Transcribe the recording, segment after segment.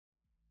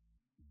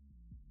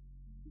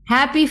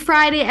Happy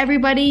Friday,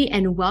 everybody,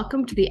 and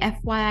welcome to the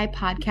FYI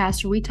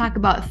podcast where we talk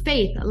about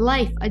faith,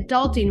 life,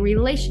 adulting,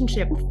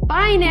 relationship,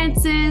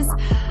 finances,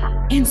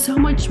 and so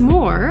much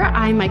more.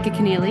 I'm Micah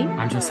Keneally.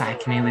 I'm Josiah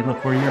Keneally.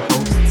 Look, we're your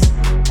hosts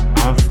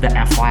of the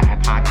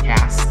FYI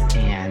podcast.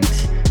 And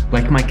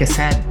like Micah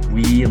said,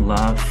 we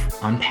love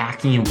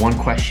unpacking one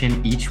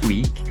question each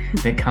week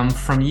that comes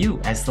from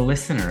you as the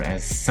listener,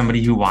 as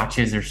somebody who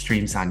watches or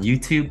streams on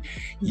YouTube.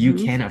 You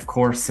can, of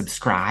course,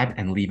 subscribe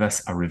and leave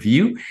us a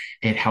review.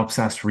 It helps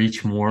us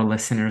reach more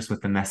listeners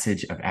with the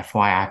message of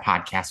FYI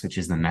podcast, which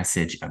is the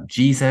message of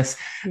Jesus,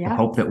 the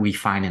hope that we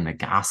find in the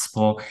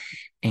gospel.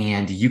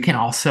 And you can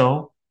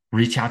also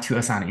reach out to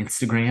us on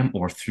Instagram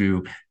or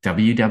through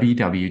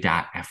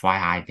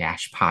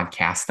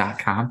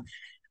www.fyi-podcast.com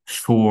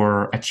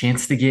for a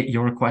chance to get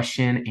your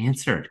question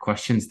answered,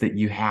 questions that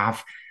you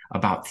have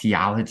about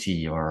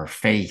theology or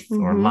faith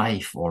or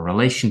life or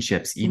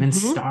relationships, even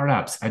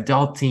startups,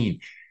 adulting.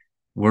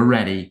 We're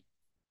ready.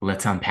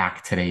 Let's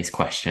unpack today's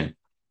question.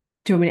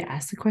 Do you want me to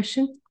ask the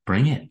question?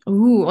 Bring it.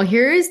 Ooh, well,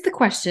 here is the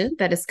question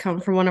that has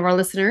come from one of our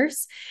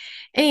listeners.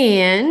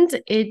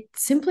 And it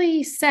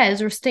simply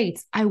says or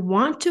states, I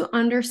want to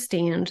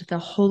understand the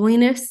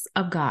holiness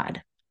of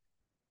God.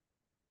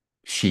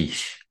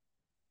 Sheesh.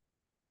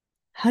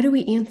 How do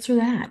we answer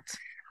that?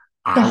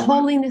 The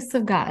holiness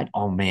of God.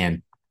 Oh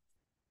man.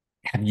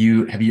 Have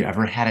you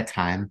ever had a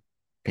time,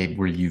 babe,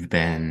 where you've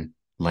been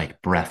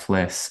like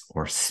breathless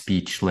or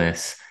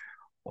speechless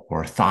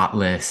or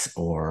thoughtless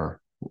or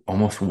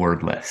almost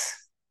wordless?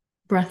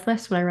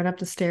 Breathless when I run up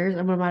the stairs.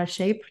 I'm out of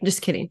shape.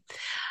 Just kidding.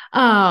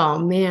 Oh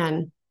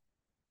man.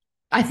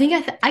 I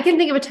think I can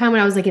think of a time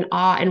when I was like in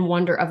awe and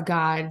wonder of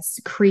God's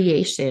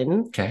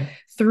creation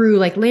through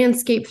like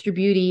landscape, through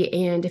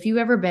beauty. And if you've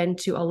ever been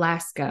to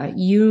Alaska,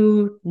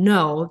 you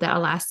know that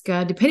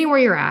Alaska, depending where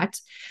you're at,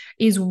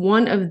 is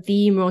one of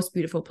the most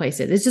beautiful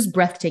places. It's just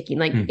breathtaking.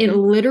 Like it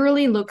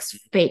literally looks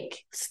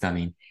fake.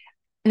 Stunning.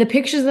 The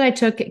pictures that I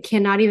took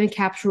cannot even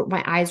capture what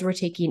my eyes were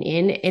taking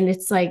in. And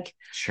it's like,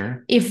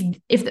 sure, if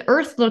the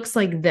earth looks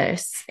like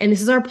this, and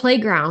this is our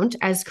playground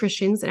as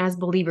Christians and as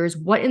believers,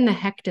 what in the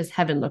heck does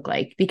heaven look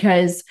like?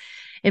 Because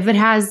if it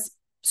has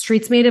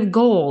streets made of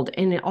gold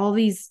and all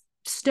these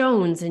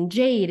stones and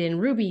jade and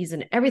rubies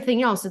and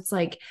everything else, it's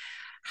like,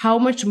 how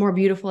much more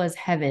beautiful is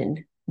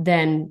heaven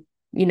than,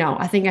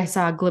 I think I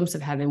saw a glimpse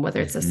of heaven,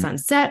 whether it's a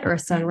sunset or a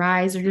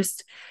sunrise or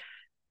just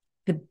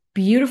the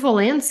beautiful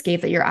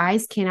landscape that your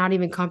eyes cannot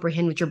even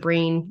comprehend with your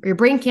brain, or your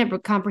brain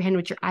can't comprehend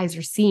what your eyes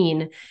are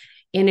seeing.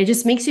 And it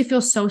just makes you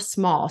feel so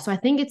small. So I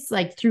think it's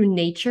like through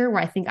nature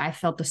where I think I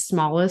felt the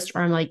smallest,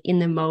 or I'm like in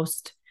the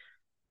most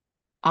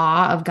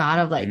awe of God,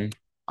 of like,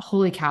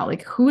 holy cow,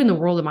 like who in the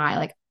world am I?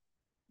 Like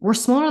we're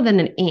smaller than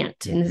an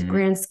ant in this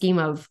grand scheme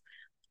of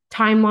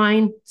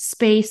timeline,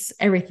 space,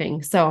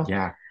 everything. So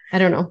yeah, I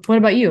don't know. What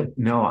about you?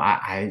 No,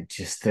 I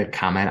just to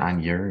comment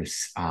on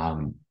yours.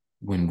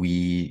 When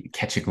we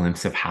catch a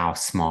glimpse of how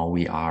small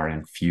we are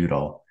and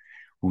futile,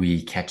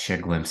 we catch a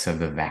glimpse of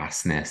the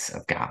vastness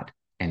of God.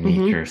 And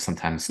nature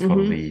sometimes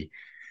totally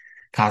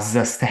causes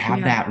us to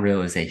have that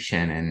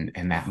realization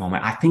and that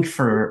moment. I think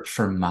for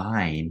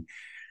mine,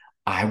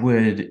 I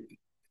would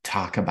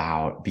talk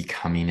about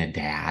becoming a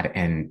dad,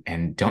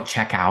 and don't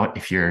check out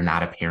if you're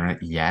not a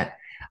parent yet.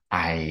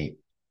 I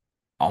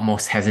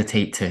almost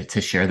hesitate to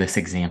share this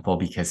example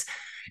because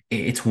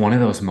it's one of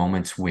those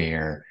moments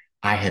where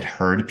I had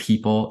heard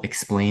people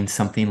explain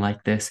something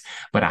like this,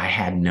 but I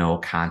had no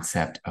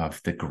concept of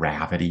the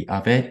gravity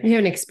of it. You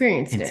haven't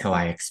experienced it until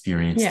I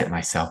experienced it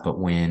myself. But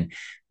when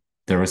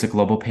there was a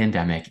global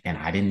pandemic and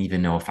I didn't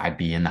even know if I'd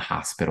be in the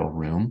hospital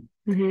room,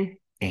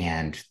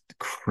 and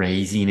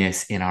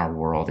craziness in our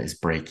world is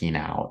breaking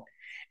out,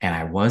 and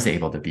I was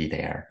able to be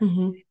there,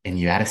 and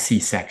you had a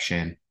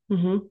C-section,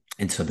 and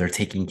so they're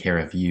taking care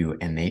of you,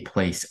 and they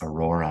place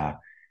Aurora,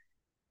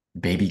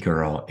 baby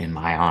girl, in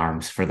my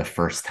arms for the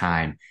first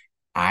time.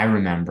 I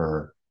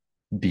remember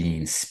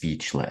being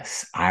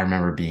speechless. I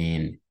remember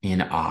being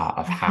in awe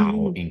of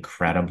how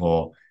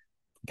incredible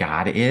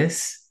God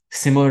is,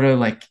 similar to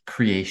like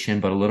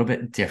creation, but a little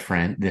bit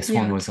different. This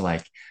one was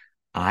like,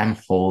 I'm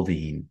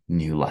holding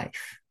new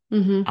life.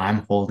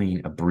 I'm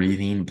holding a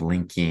breathing,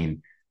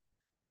 blinking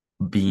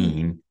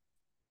being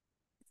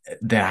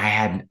that I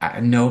had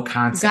no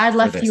concept. God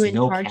left you in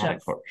charge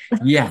of.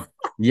 Yeah.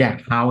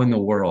 How in the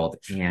world?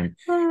 And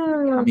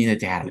I mean, a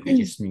dad, I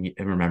just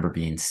remember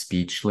being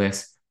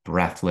speechless,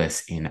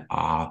 breathless, in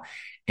awe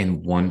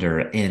and wonder.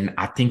 And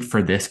I think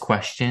for this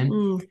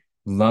question,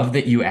 love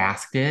that you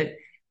asked it.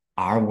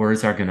 Our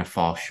words are going to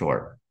fall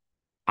short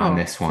on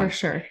this one. For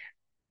sure.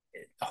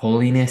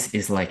 Holiness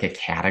is like a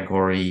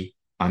category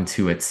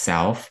unto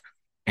itself.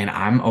 And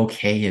I'm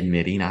okay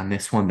admitting on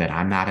this one that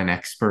I'm not an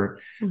expert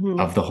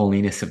of the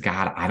holiness of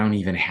God. I don't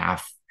even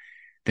have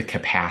the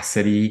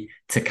capacity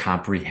to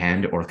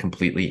comprehend or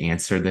completely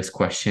answer this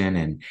question.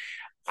 And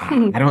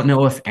I don't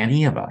know if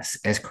any of us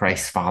as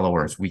Christ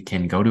followers, we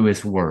can go to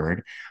his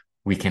word,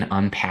 we can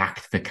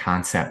unpack the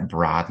concept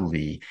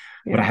broadly.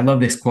 But I love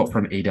this quote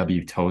from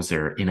A.W.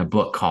 Tozer in a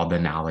book called The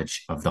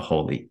Knowledge of the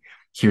Holy.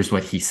 Here's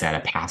what he said. A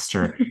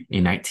pastor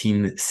in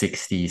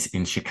 1960s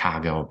in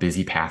Chicago, a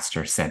busy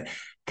pastor, said,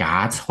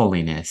 God's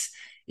holiness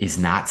is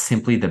not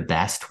simply the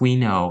best we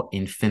know,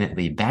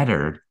 infinitely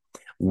bettered.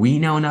 We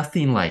know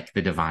nothing like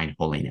the divine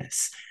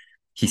holiness.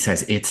 He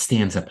says it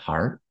stands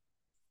apart,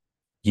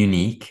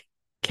 unique,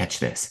 catch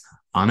this,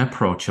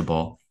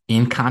 unapproachable,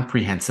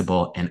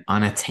 incomprehensible, and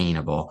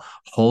unattainable.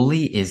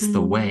 Holy is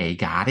the way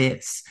God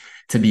is.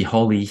 To be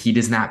holy, he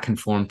does not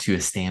conform to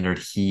a standard.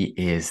 He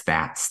is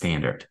that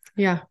standard.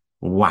 Yeah.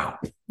 Wow.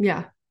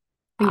 Yeah.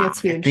 I think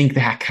that's huge. I think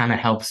that kind of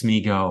helps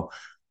me go,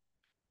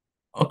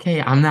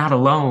 okay, I'm not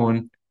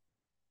alone.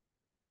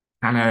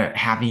 Kind of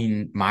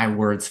having my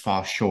words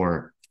fall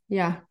short.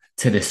 Yeah.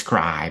 To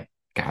describe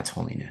God's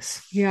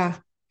holiness. Yeah.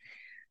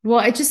 Well,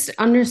 it's just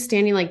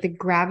understanding like the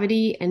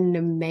gravity and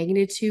the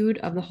magnitude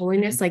of the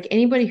holiness. Like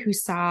anybody who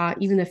saw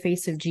even the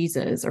face of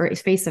Jesus or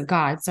face of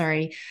God,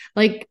 sorry,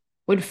 like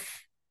would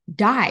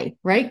die,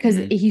 right? Because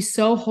he's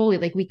so holy.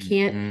 Like we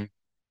can't,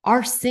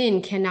 our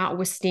sin cannot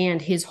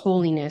withstand his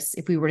holiness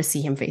if we were to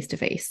see him face to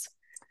face,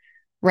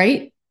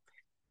 right?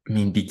 I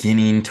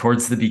mean,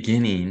 towards the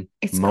beginning,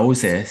 it's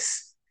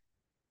Moses,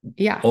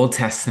 yeah, Old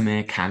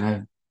Testament, kind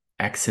of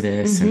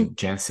Exodus and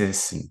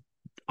Genesis and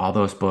all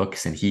those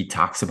books. And he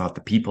talks about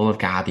the people of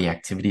God, the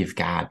activity of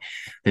God,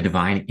 the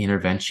divine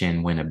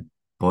intervention when a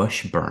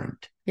bush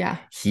burned. Yeah.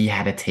 He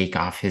had to take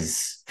off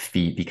his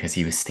feet because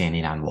he was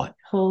standing on what?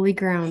 Holy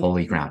ground.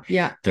 Holy ground.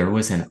 Yeah. There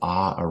was an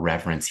awe, a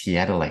reverence. He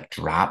had to like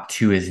drop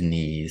to his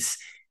knees.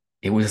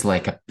 It was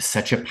like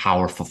such a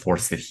powerful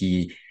force that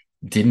he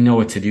didn't know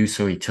what to do.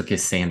 So he took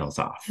his sandals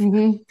off.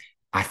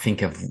 I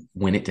think of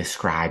when it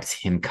describes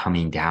him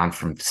coming down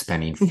from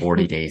spending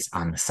 40 days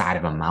on the side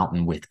of a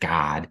mountain with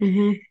God.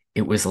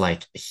 It was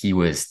like he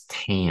was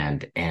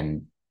tanned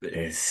and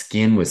his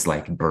skin was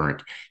like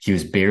burnt. He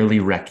was barely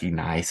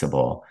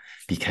recognizable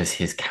because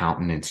his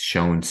countenance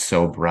shone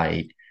so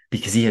bright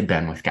because he had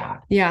been with God.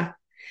 Yeah.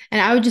 And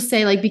I would just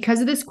say, like,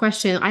 because of this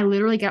question, I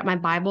literally got my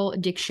Bible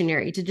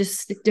dictionary to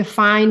just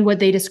define what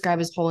they describe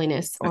as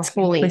holiness or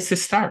holy. Place to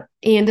start.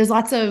 And there's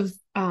lots of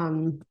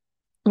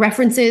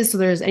references. So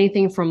there's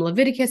anything from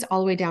Leviticus all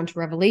the way down to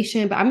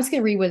Revelation. But I'm just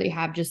going to read what they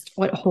have, just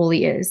what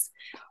holy is.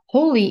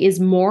 Holy is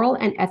moral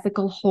and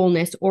ethical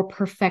wholeness or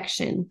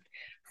perfection,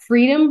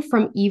 freedom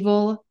from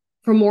evil,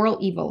 from moral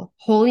evil.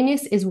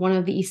 Holiness is one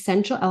of the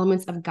essential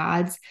elements of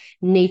God's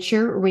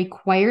nature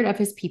required of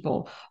his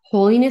people.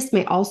 Holiness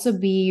may also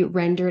be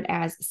rendered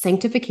as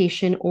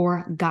sanctification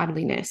or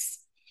godliness.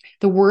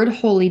 The word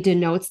holy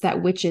denotes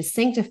that which is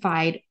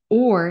sanctified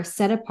or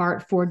set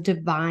apart for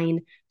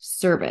divine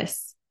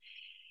service.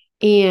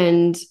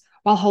 And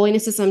while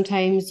holiness is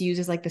sometimes used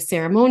as like the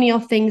ceremonial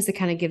things, it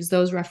kind of gives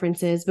those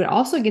references, but it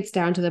also gets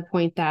down to the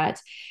point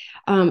that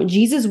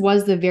Jesus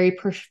was the very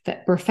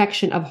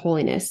perfection of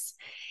holiness.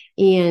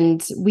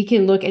 And we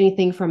can look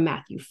anything from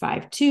Matthew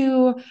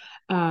 5:2,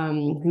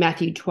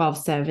 Matthew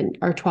 12:7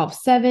 or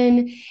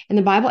 12:7. And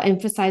the Bible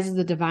emphasizes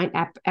the divine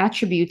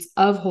attributes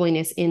of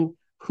holiness in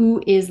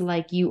who is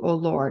like you, O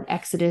Lord,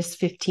 Exodus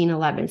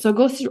 15:11. So it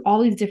goes through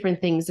all these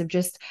different things of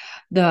just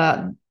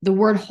the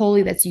word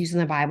holy that's used in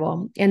the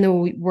Bible and the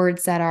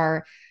words that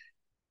are,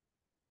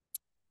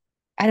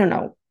 I don't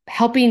know,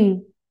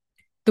 helping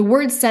the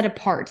word set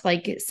apart.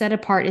 Like set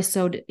apart is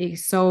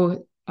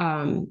so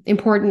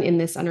important in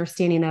this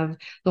understanding of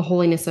the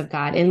holiness of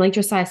God. And like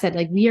Josiah said,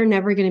 like we are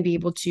never going to be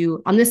able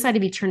to, on this side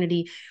of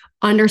eternity,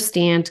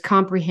 understand,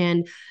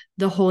 comprehend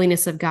the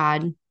holiness of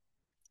God.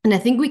 And I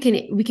think we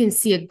can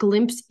see a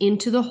glimpse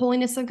into the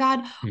holiness of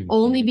God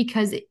only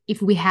because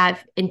if we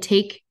have and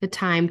take the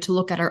time to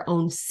look at our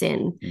own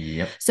sin.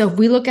 Yep. So if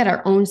we look at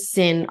our own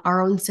sin,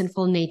 our own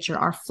sinful nature,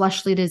 our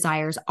fleshly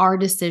desires, our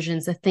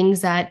decisions, the things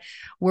that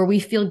where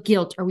we feel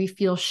guilt or we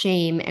feel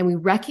shame, and we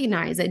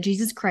recognize that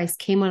Jesus Christ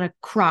came on a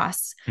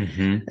cross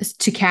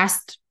to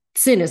cast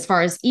sin as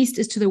far as east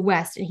is to the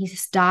west, and he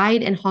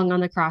died and hung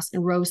on the cross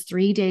and rose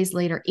 3 days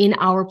later in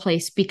our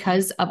place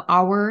because of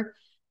our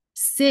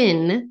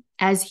sin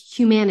as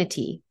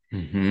humanity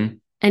and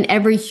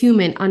every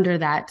human under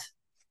that.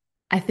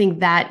 I think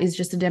that is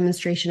just a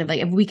demonstration of like,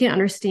 if we can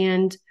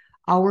understand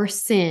our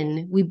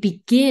sin, we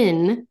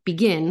begin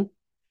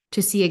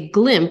to see a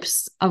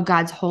glimpse of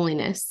God's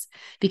holiness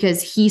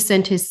because he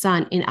sent his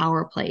son in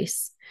our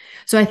place.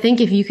 So I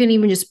think if you can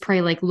even just pray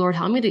like, Lord,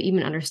 help me to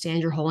even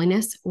understand your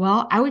holiness.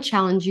 Well, I would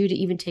challenge you to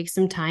even take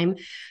some time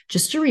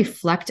just to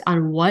reflect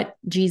on what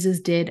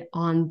Jesus did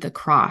on the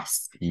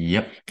cross.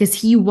 Yep. Because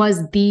he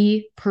was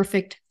the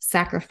perfect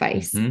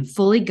sacrifice,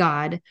 fully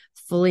God,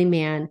 fully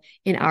man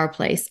in our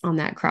place on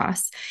that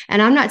cross.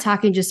 And I'm not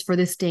talking just for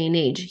this day and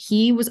age.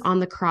 He was on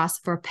the cross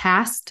for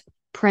past,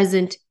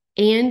 present,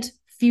 and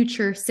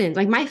future sins.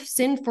 Like my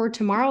sin for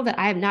tomorrow that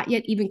I have not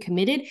yet even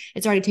committed,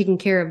 it's already taken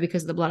care of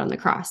because of the blood on the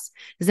cross.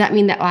 Does that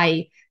mean that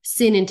I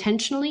sin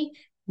intentionally?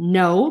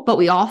 No, but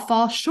we all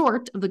fall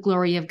short of the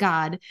glory of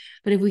God.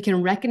 But if we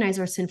can recognize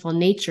our sinful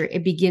nature,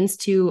 it begins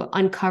to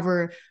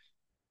uncover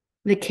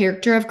the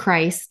character of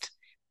Christ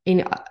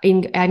in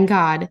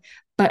God,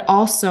 but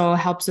also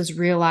helps us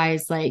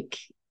realize like,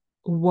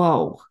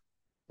 whoa,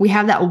 we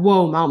have that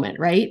whoa moment,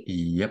 right?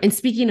 Yep. And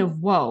speaking of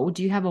whoa,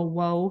 do you have a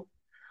whoa?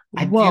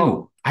 I Whoa.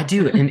 do. I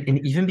do.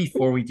 And even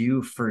before we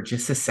do, for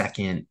just a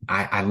second,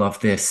 I love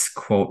this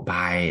quote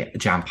by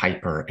John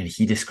Piper, and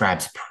he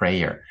describes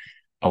prayer.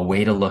 A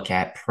way to look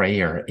at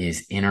prayer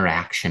is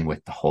interaction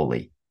with the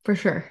holy. For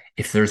sure.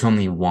 If there's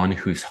only one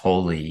who's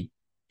holy,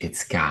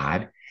 it's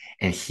God.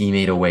 And he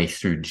made a way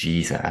through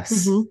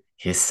Jesus,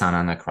 his son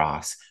on the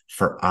cross,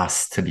 for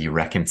us to be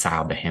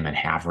reconciled to him and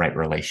have right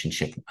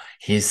relationship.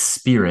 His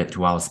spirit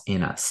dwells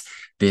in us,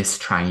 this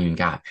triune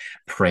God.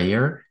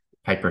 Prayer,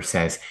 Piper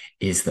says,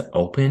 is the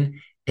open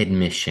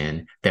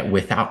admission that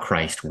without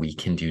Christ, we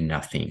can do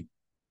nothing.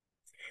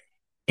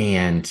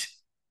 And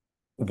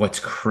what's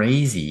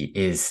crazy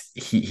is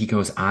he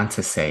goes on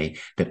to say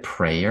that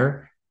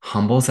prayer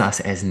humbles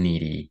us as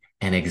needy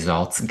and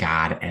exalts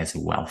God as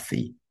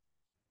wealthy.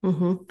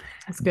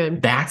 That's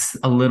good. That's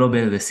a little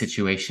bit of the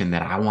situation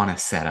that I want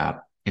to set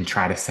up and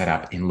try to set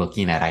up in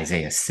looking at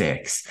Isaiah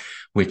 6,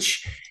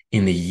 which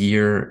in the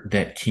year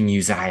that King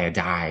Uzziah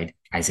died,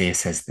 Isaiah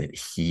says that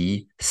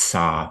he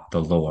saw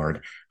the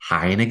Lord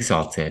high and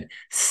exalted,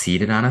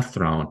 seated on a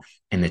throne,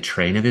 and the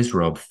train of his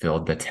robe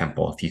filled the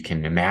temple. If you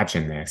can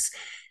imagine this,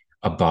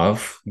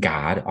 above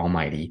God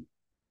Almighty,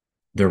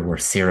 there were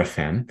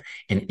seraphim,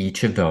 and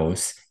each of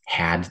those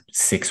had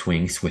 6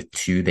 wings. With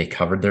 2, they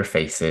covered their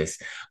faces.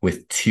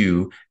 With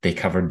 2, they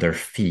covered their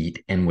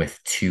feet. And with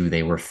 2,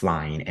 they were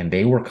flying. And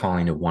they were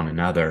calling to one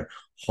another,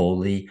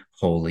 Holy,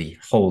 holy,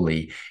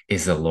 holy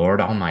is the Lord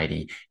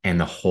Almighty, and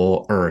the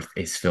whole earth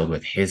is filled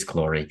with his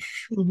glory.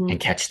 And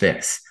catch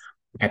this.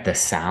 At the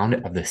sound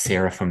of the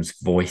seraphim's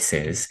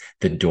voices,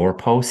 the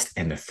doorpost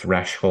and the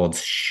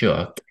thresholds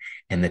shook,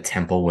 and the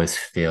temple was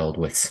filled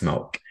with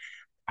smoke.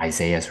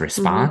 Isaiah's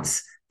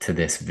response to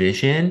this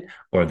vision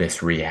or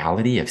this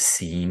reality of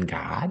seeing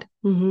God,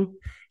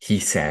 he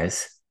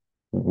says,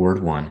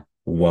 word 1,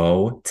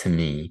 woe to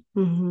me,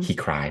 he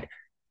cried.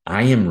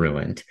 I am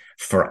ruined,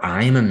 for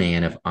I am a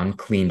man of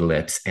unclean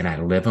lips, and I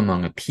live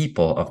among a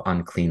people of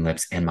unclean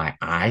lips, and my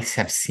eyes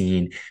have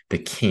seen the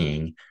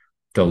King,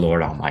 the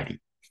Lord Almighty.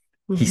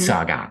 He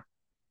saw God.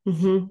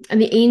 And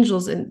the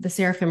angels and the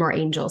seraphim are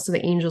angels. So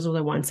the angels are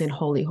the ones saying,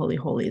 Holy, holy,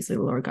 holy is the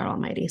Lord God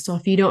Almighty. So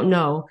if you don't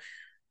know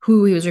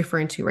who he was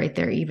referring to right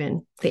there,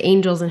 even the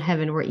angels in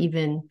heaven were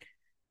even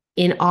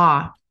in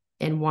awe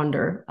and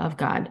wonder of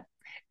God.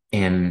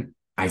 And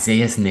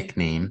Isaiah's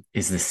nickname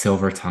is the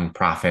silver-tongued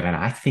prophet. And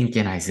I think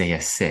in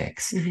Isaiah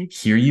 6,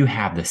 here you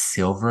have the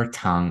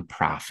silver-tongued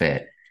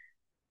prophet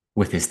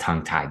with his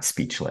tongue tied,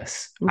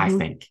 speechless, I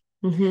think.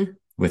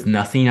 With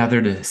nothing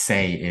other to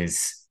say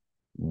is,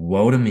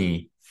 woe to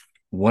me.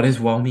 What does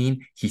woe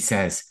mean? He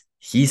says,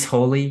 he's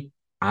holy,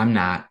 I'm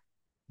not.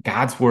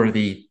 God's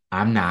worthy,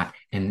 I'm not.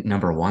 And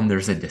number 1,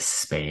 there's a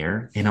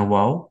despair in a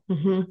woe.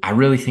 I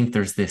really think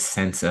there's this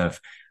sense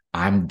of,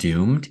 I'm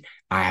doomed.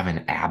 I have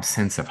an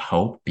absence of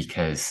hope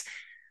because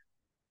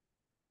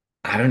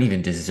I don't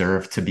even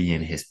deserve to be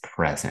in his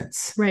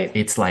presence. Right.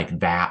 It's like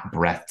that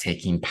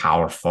breathtaking,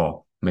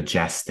 powerful,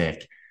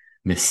 majestic,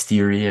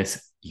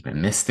 mysterious,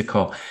 even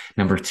mystical.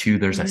 Number 2,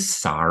 there's a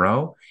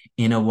sorrow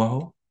in a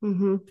woe.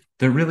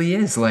 There really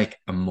is, like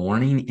a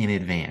mourning in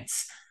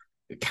advance,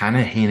 kind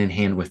of hand in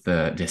hand with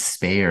the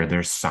despair.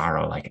 There's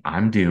sorrow, like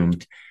I'm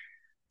doomed.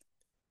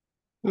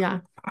 Yeah.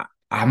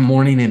 I'm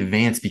mourning in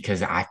advance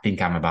because I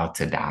think I'm about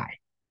to die.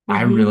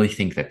 I really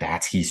think that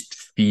that's he's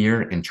fear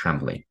and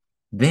trembling.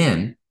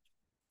 Then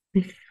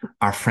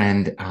our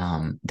friend,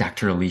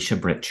 Dr. Alicia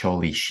Britt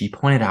Choli, she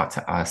pointed out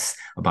to us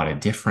about a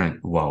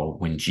different woe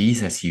when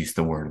Jesus used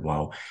the word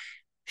woe.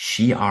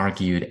 She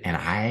argued, and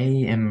I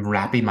am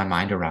wrapping my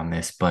mind around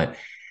this, but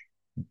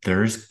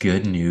there's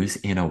good news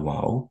in a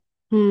woe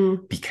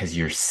because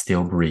you're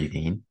still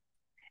breathing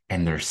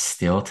and there's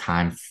still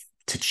time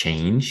to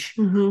change.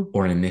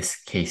 Or in this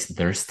case,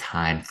 there's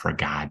time for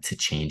God to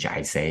change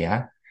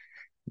Isaiah.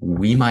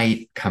 We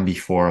might come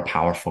before a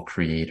powerful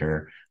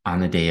creator on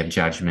the day of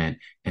judgment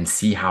and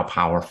see how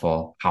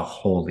powerful, how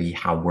holy,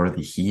 how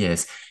worthy he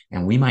is.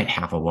 And we might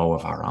have a woe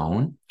of our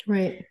own.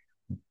 Right.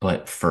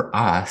 But for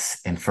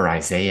us and for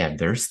Isaiah,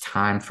 there's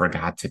time for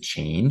God to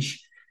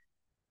change.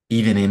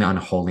 Even in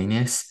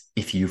unholiness,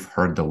 if you've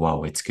heard the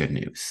woe, it's good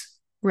news.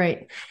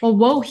 Right. Well,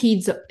 woe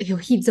heeds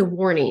a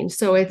warning.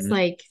 So it's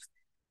like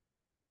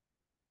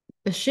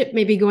the ship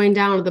may be going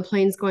down or the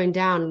plane's going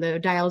down, the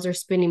dials are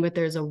spinning, but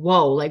there's a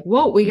whoa, like,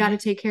 whoa, we got to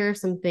take care of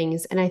some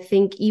things. And I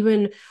think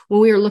even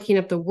when we were looking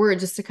up the word,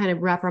 just to kind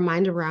of wrap our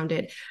mind around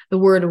it, the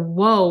word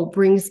woe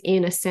brings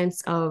in a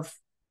sense of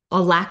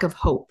a lack of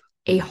hope,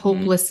 a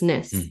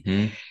hopelessness.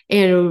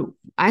 And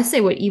I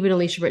say what even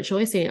Alicia Britt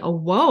Choli is saying, a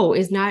woe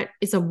is not,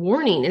 it's a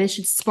warning, and it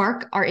should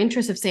spark our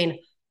interest of saying,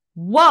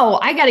 whoa,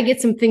 I got to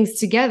get some things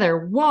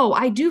together. Whoa,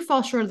 I do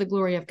fall short of the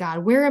glory of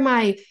God. Where am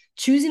I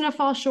choosing to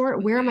fall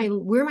short? Where am I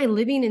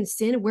living in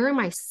sin? Where am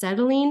I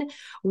settling?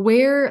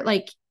 Where,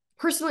 like,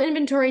 personal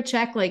inventory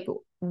check, like,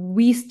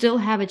 we still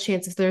have a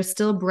chance. If there's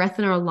still breath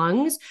in our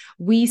lungs,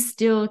 we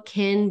still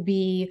can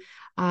be,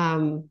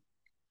 I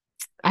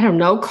don't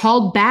know,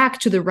 called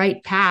back to the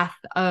right path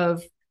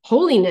of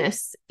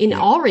holiness in Yep.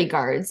 all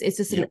regards. It's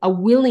just Yep. a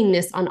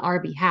willingness on our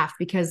behalf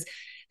because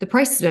the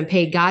price has been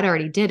paid. God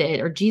already did it,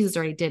 or Jesus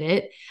already did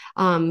it.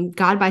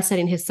 God by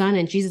sending his son,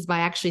 and Jesus by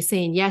actually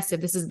saying, yes,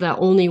 if this is the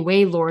only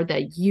way, Lord,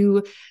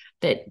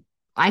 that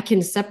I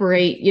can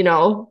separate,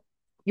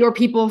 your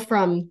people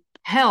from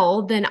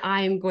hell, then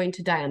I'm going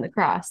to die on the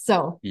cross.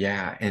 So,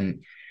 Yeah.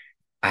 And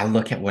I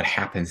look at what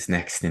happens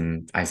next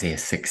in Isaiah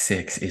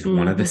 6:6 is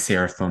one of the mhm,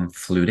 seraphim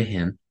flew to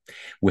him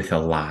with a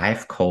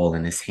live coal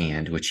in his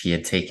hand, which he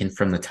had taken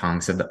from the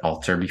tongs of the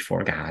altar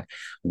before God.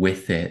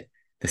 With it,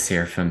 the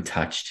seraphim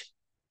touched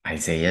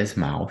Isaiah's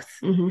mouth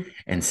mhm,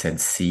 and said,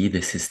 see,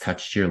 this has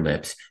touched your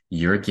lips.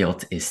 Your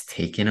guilt is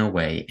taken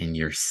away and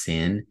your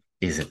sin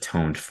is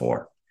atoned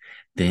for.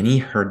 Then he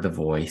heard the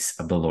voice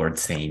of the Lord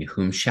saying,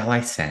 whom shall I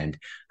send?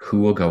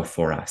 Who will go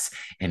for us?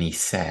 And he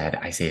said,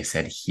 Isaiah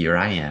said, here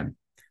I am,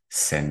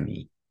 send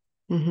me.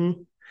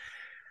 mhm,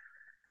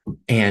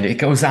 And it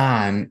goes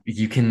on.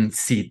 You can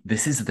see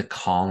this is the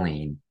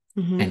calling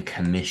mhm. and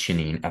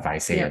commissioning of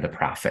Isaiah the Yep.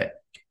 prophet.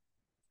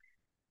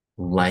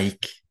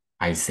 Like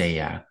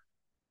Isaiah,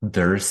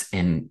 there's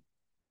an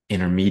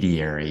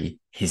intermediary.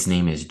 His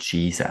name is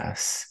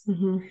Jesus.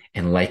 Mhm.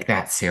 And like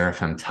that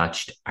seraphim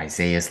touched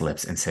Isaiah's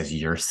lips and says,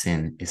 your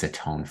sin is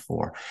atoned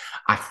for.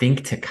 I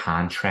think to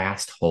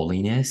contrast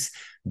holiness,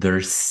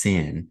 there's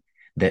sin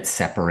that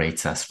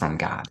separates us from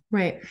God.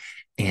 Right.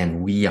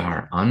 And we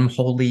are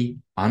unholy,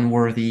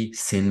 unworthy.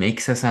 Sin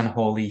makes us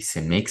unholy.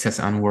 Sin makes us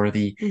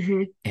unworthy.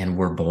 Mhm, And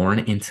we're born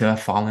into a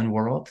fallen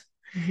world.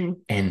 mhm.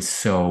 And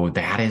so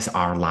that is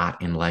our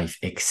lot in life,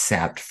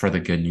 except for the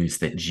good news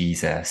that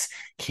Jesus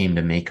came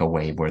to make a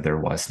way where there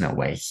was no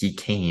way. He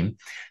came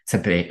to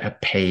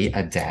pay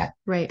a debt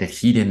Right. that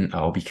he didn't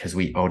owe because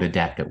we owed a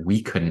debt that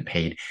we couldn't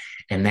pay.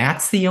 And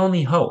that's the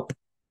only hope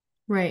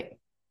Right.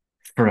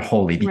 for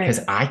holy because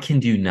Right. I can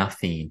do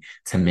nothing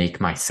to make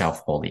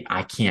myself holy.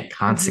 I can't Mhm,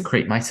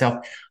 consecrate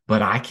myself,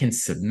 but I can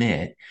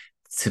submit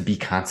to be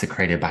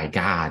consecrated by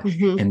God.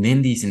 mhm, And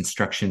then these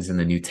instructions in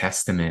the New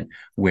Testament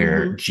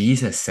where mhm,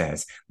 Jesus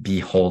says, be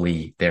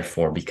holy,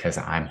 therefore, because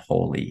I'm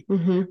holy.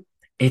 mhm.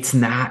 It's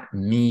not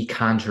me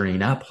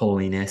conjuring up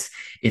holiness.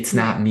 It's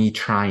No. not me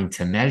trying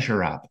to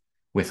measure up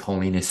with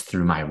holiness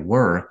through my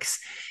works.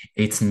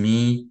 It's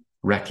me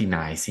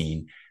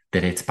recognizing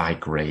that it's by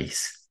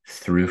grace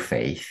through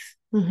faith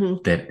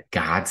Mhm. that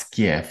God's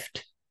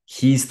gift,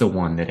 he's the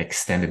one that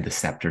extended the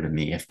scepter to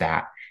me, if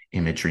that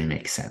imagery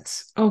makes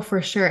sense. Oh,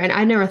 for sure. And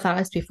I never thought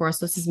this before.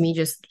 So this is me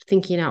just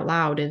thinking out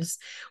loud is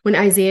when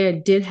Isaiah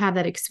did have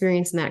that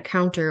experience in that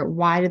counter,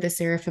 why did the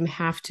seraphim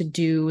have to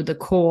do the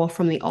coal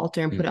from the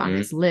altar and put it on Mm-hmm.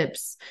 his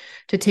lips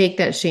to take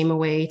that shame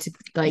away, to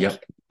Yep.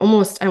 like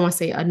almost, I don't want to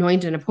say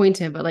anoint and appoint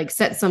him, but like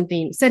set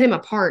him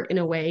apart in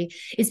a way?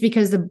 It's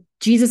because the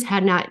Jesus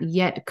had not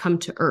yet come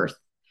to earth.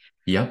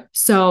 Yep.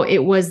 So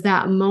it was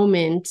that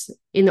moment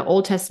in the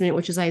Old Testament,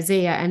 which is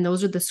Isaiah, and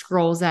those are the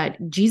scrolls that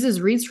Jesus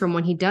reads from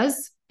when he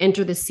does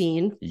enter the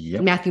scene.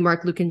 Yep. Matthew,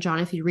 Mark, Luke, and John,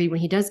 if you read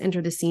when he does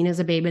enter the scene as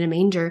a babe in a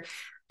manger,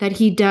 that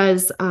he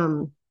does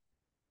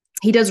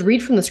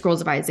read from the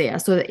scrolls of Isaiah.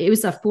 So it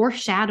was a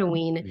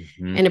foreshadowing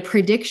Mm-hmm. and a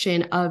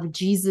prediction of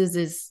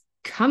Jesus's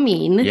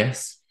coming.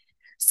 Yes.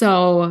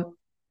 So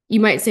you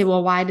might say,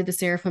 well, why did the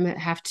seraphim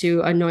have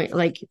to anoint,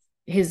 like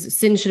his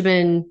sin should have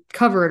been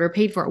covered or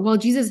paid for? Well,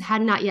 Jesus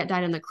had not yet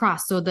died on the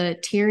cross. So the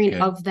tearing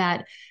Good. of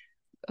that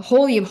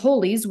Holy of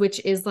Holies,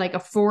 which is like a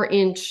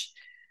 4-inch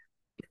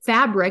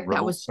fabric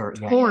that was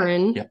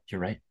torn. Yep.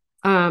 You're right.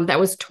 That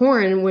was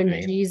torn when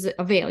Veil. Jesus,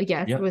 a veil,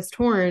 yes, it Yep. was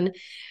torn.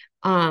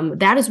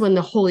 That is when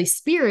the Holy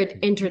Spirit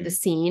entered the Mm-hmm.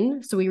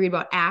 scene. So we read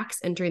about Acts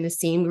entering the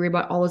scene. We read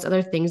about all those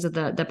other things of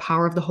the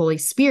power of the Holy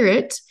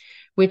Spirit,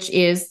 which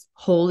is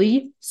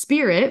Holy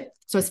Spirit.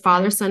 So it's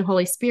Father, Son,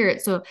 Holy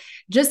Spirit. So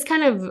just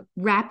kind of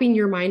wrapping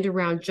your mind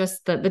around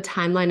just the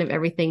timeline of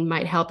everything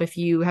might help. If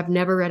you have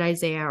never read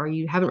Isaiah or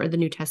you haven't read the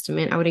New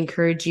Testament, I would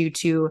encourage you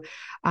to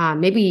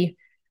maybe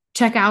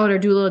check out or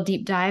do a little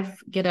deep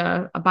dive, get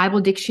a Bible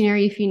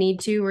dictionary if you need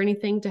to, or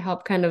anything to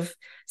help kind of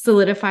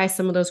solidify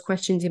some of those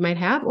questions you might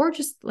have, or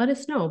just let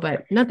us know.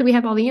 But not that we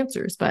have all the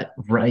answers, but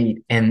Right.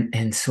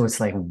 And so it's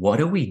like, what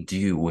do we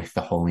do with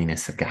the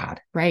holiness of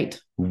God? right.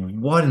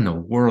 What in the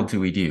world do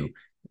we do?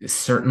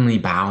 Certainly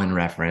bow in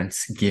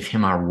reverence, give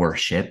him our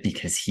worship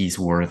because he's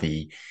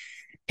worthy.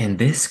 And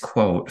this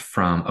quote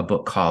from a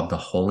book called The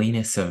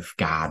Holiness of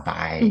God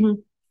by Mm-hmm.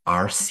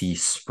 R.C.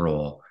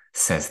 Sproul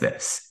says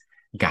this: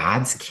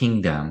 God's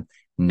kingdom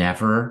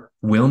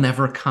will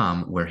never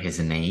come where his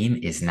name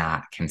is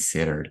not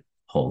considered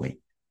holy.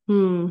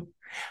 Hmm.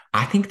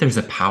 I think there's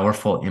a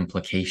powerful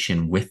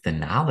implication with the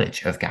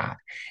knowledge of God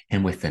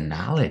and with the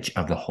knowledge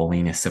of the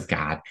holiness of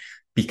God,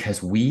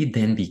 because we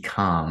then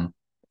become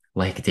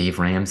like Dave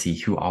Ramsey,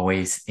 who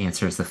always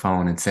answers the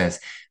phone and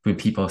says, when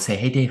people say,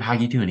 hey, Dave, how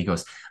you doing? He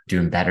goes,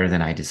 doing better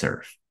than I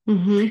deserve.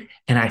 Mm-hmm.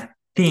 And I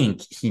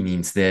think he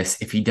means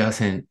this. If he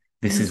doesn't,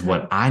 this is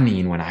what I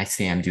mean when I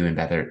say I'm doing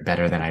better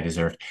than I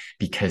deserve,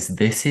 because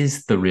this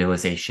is the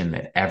realization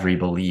that every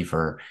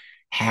believer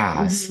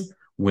has Mm-hmm.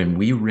 when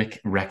we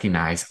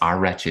recognize our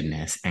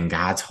wretchedness and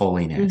God's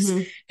holiness,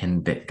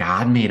 and that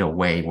God made a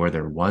way where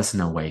there was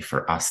no way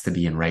for us to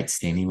be in right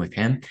standing with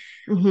him,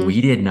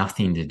 we did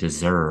nothing to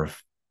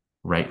deserve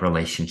right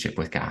relationship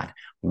with God.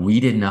 We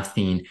did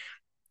nothing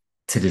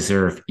to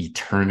deserve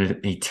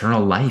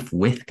eternal life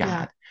with God.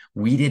 Yeah.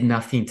 We did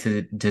nothing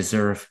to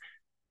deserve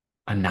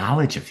a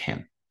knowledge of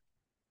him.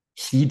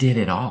 He did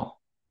it all.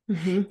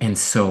 And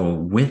so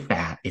with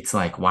that, it's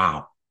like,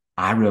 wow,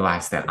 I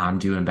realize that I'm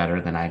doing better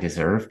than I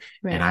deserve.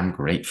 Right. And I'm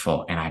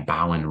grateful, and I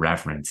bow in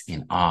reverence,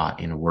 in awe,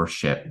 in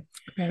worship.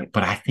 Right.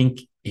 But I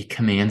think it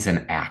commands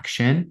an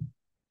action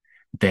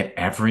that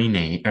every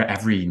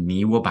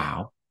knee will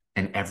bow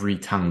and every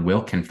tongue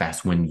will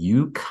confess. When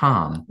you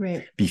come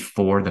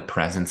before the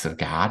presence of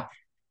God,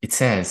 it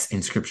says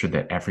in scripture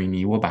that every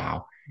knee will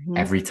bow,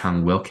 every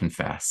tongue will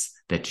confess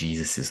that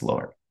Jesus is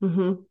Lord.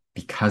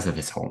 Because of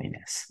his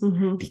holiness,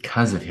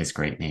 because of his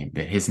great name,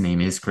 that his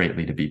name is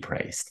greatly to be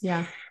praised.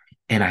 Yeah.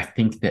 And I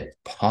think that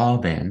Paul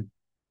then,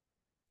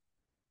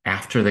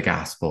 after the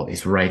gospel,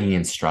 is writing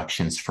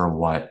instructions for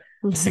what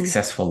a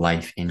successful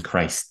life in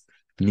Christ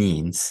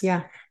means.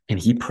 Yeah. And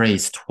he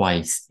prays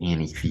twice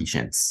in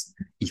Ephesians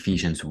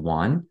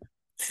 1,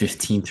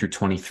 15 through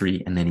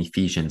 23, and then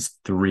Ephesians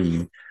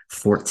 3,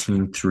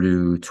 14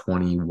 through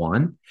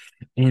 21.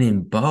 And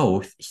in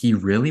both, he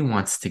really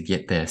wants to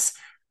get this,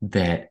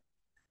 that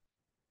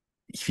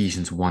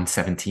Ephesians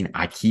 1:17,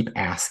 I keep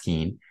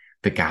asking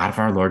the God of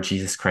our Lord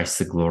Jesus Christ,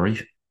 the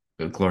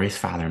glorious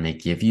Father, may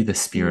give you the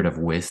spirit of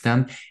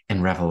wisdom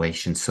and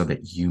revelation so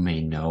that you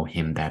may know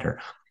him better.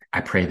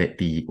 I pray that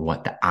the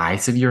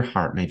eyes of your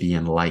heart may be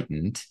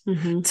enlightened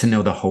to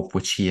know the hope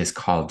which he has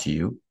called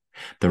you,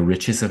 the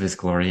riches of his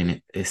glory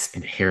and his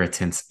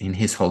inheritance in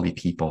his holy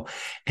people,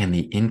 and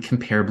the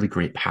incomparably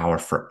great power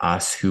for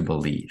us who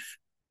believe.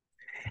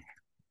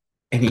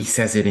 And he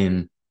says it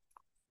in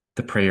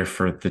the prayer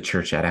for the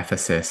church at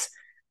Ephesus,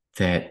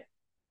 that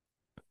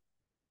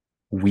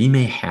we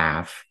may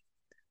have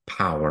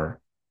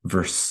power,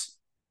 verse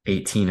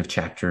 18 of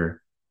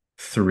chapter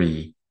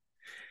 3,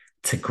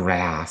 to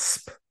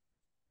grasp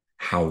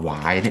how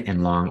wide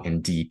and long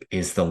and deep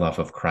is the love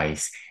of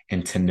Christ,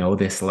 and to know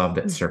this love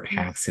that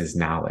surpasses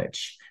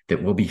knowledge,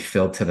 that will be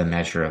filled to the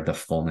measure of the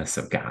fullness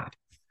of God.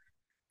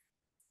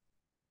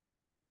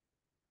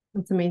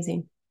 That's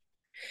amazing.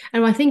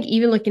 And I think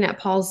even looking at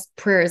Paul's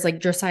prayers, like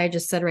Josiah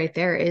just said right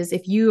there, is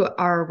if you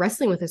are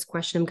wrestling with this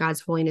question of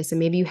God's holiness and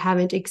maybe you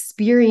haven't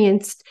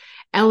experienced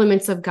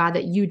elements of God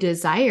that you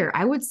desire,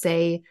 I would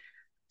say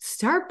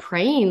start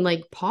praying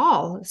like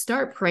Paul.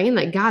 Start praying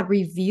like, God,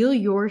 reveal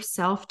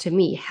yourself to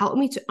me. Help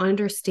me to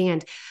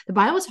understand. The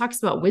Bible talks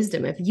about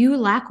wisdom. If you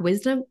lack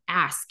wisdom,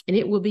 ask and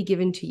it will be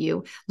given to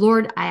you.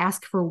 Lord, I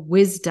ask for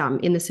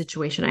wisdom in the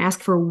situation. I ask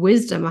for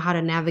wisdom on how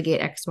to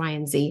navigate X, Y,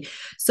 and Z.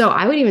 So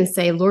I would even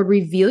say, Lord,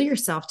 reveal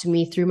yourself to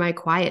me through my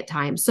quiet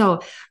time.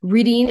 So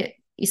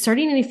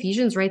starting in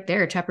Ephesians right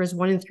there, chapters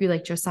 1 and 3,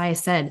 like Josiah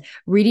said,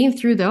 reading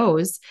through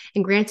those.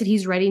 And granted,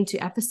 he's writing to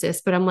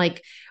Ephesus, but I'm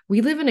like, we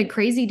live in a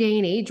crazy day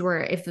and age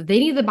where if they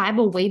need the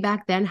Bible way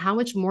back then, how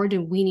much more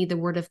do we need the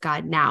word of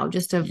God now?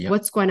 Just of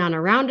what's going on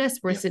around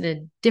us. We're in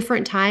a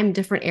different time,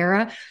 different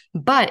era,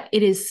 but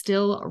it is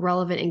still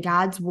relevant in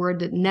God's word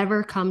that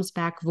never comes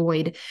back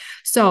void.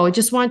 So I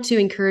just want to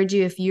encourage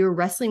you, if you're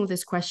wrestling with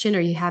this question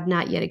or you have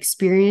not yet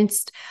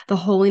experienced the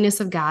holiness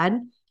of God,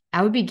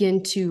 I would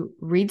begin to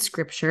read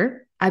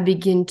scripture. I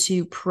begin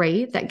to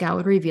pray that God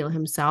would reveal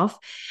himself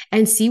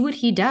and see what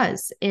he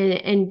does.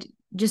 And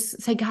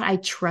just say, God, I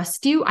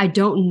trust you. I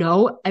don't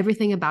know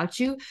everything about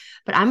you,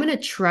 but I'm going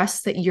to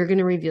trust that you're going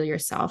to reveal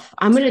yourself.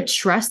 I'm going to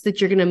trust that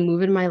you're going to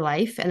move in my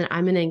life and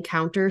I'm going to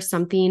encounter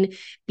something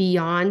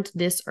beyond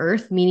this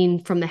earth,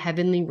 meaning from the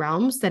heavenly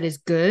realms that is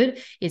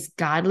good, is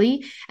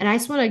godly. And I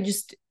just want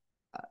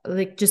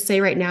to just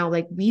say right now,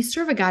 like, we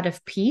serve a God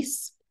of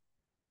peace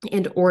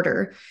and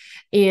order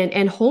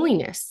and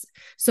holiness.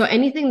 So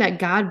anything that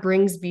God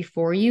brings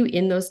before you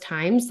in those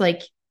times,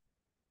 like,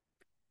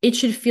 it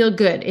should feel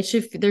good.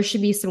 There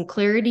should be some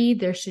clarity.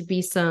 There should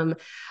be some,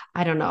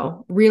 I don't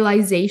know,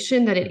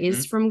 realization that it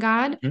is from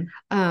God.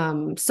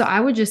 So I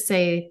would just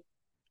say,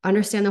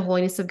 understand the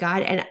holiness of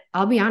God. And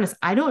I'll be honest,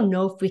 I don't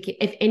know if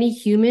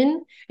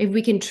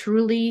we can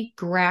truly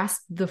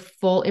grasp the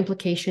full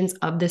implications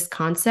of this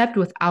concept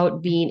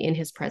without being in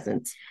his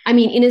presence. I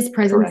mean, in his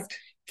presence, correct,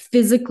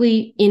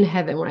 physically in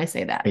heaven, when I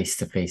say that. Face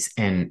to face.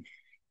 And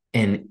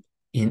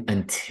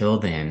until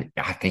then,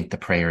 I think the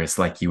prayer is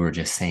like you were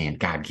just saying,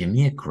 God, give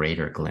me a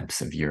greater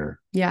glimpse of your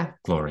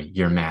glory,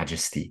 your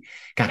majesty.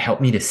 God,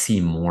 help me to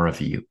see more of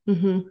you.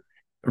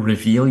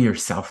 Reveal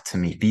yourself to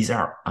me. These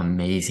are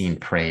amazing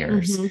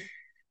prayers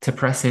to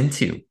press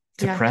into,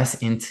 press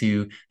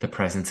into the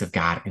presence of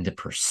God and to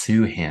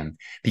pursue him,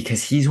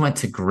 because he's went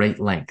to great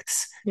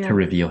lengths to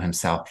reveal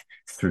himself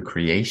through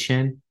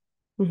creation,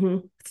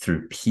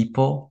 through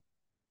people,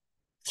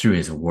 through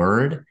his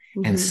word.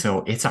 And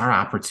so it's our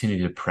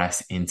opportunity to press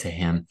into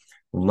him.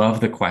 Love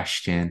the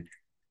question.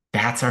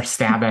 That's our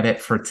stab at it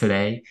for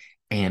today.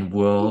 And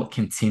we'll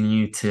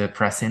continue to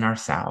press in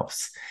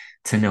ourselves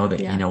to know that,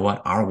 Yeah. you know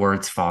what, our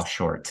words fall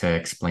short to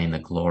explain the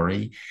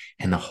glory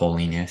and the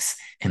holiness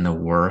and the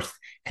worth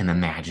and the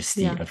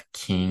majesty Yeah. of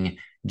King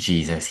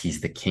Jesus.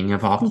 He's the King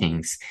of all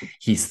kings.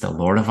 He's the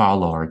Lord of all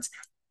lords.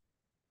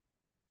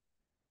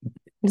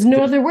 There's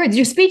no other words.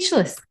 You're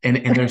speechless. And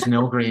there's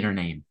no greater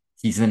name.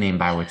 He's the name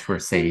by which we're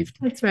saved.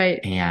 That's right.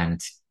 And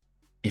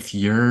if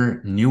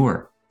you're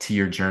newer to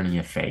your journey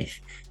of faith,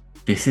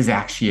 this is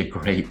actually a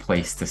great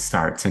place to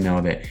start, to know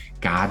that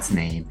God's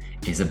name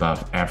is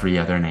above every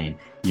other name.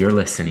 You're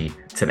listening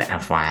to the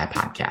FYI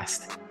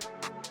podcast.